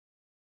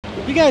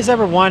You guys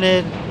ever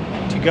wanted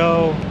to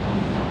go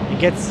and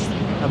get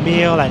a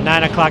meal at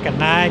 9 o'clock at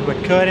night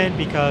but couldn't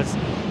because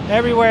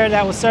everywhere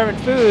that was serving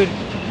food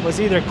was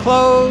either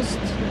closed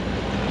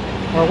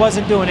or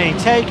wasn't doing any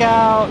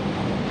takeout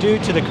due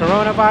to the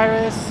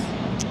coronavirus?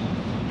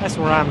 That's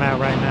where I'm at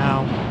right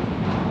now.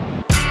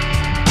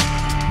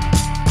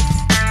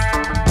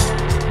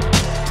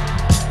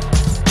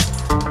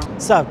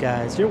 What's up,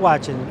 guys? You're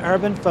watching an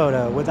Urban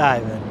Photo with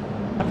Ivan.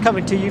 I'm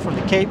coming to you from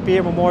the Cape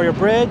Fear Memorial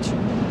Bridge,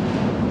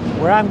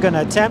 where I'm going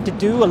to attempt to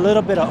do a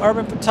little bit of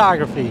urban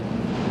photography.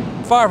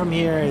 Far from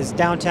here is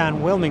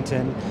downtown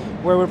Wilmington,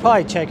 where we'll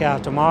probably check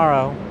out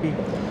tomorrow.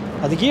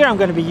 The gear I'm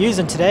going to be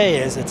using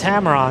today is a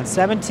Tameron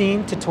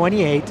 17 to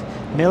 28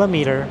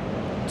 millimeter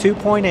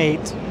 2.8.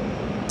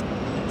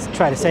 Let's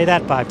try to say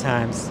that 5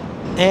 times.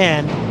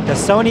 And the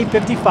Sony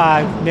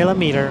 55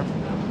 millimeter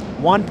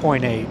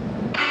 1.8.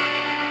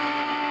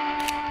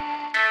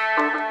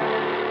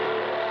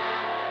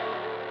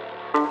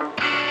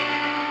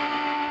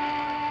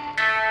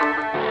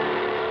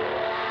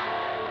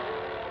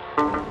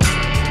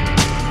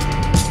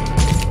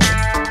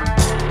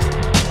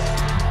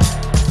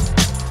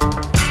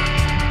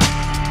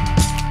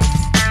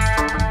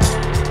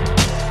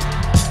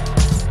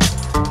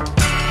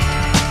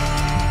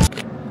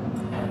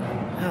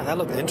 That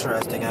looked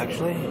interesting,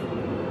 actually.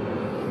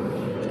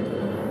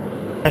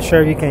 Not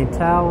sure if you can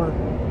tell.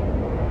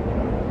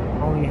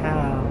 Only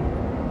have.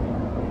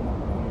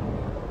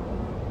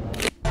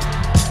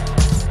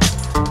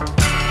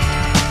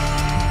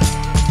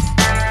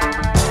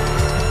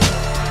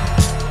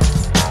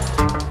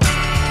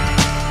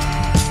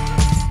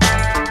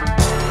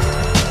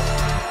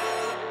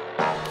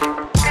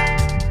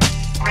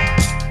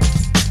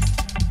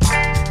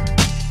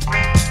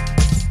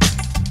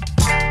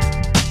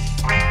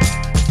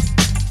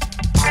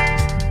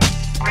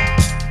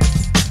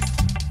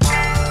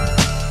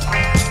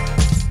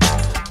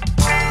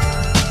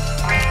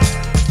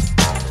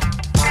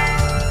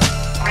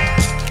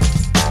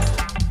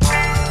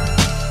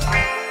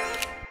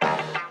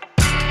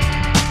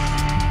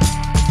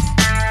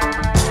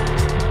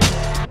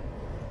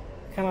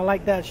 Kind of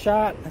like that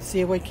shot. Let's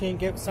see if we can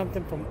get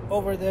something from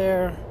over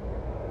there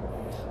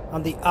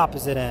on the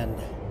opposite end.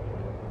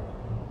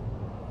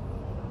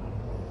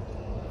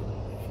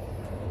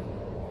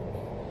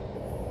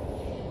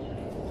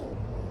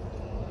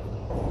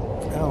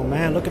 Oh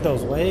man, look at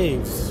those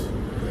waves.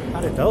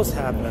 How did those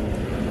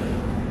happen?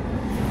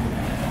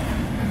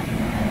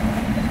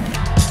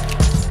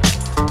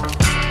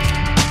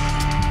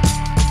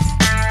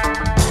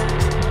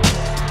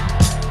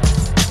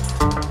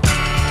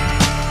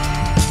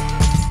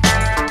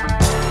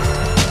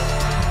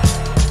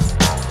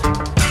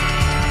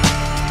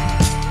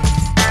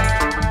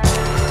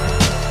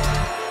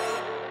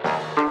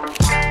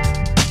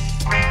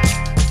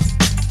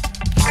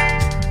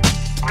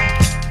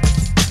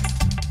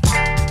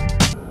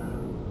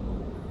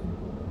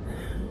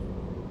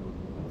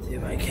 See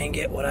if I can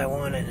get what I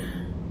wanted,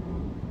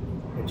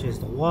 which is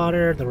the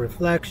water, the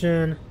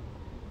reflection.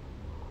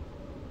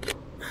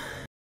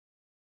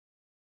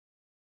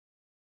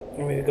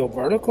 Want me to go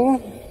vertical?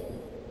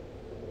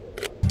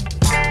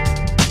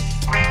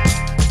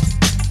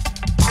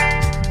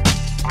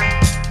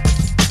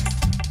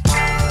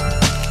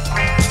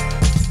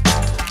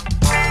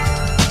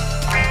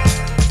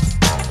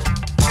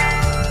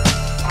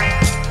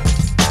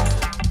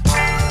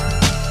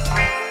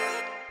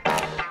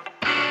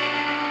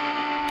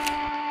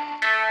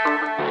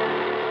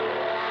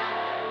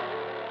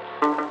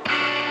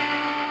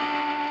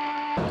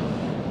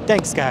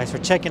 Thanks guys for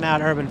checking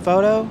out Urban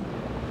Photo.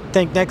 I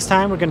think next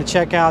time we're going to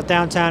check out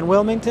downtown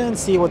Wilmington,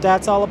 see what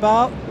that's all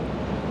about.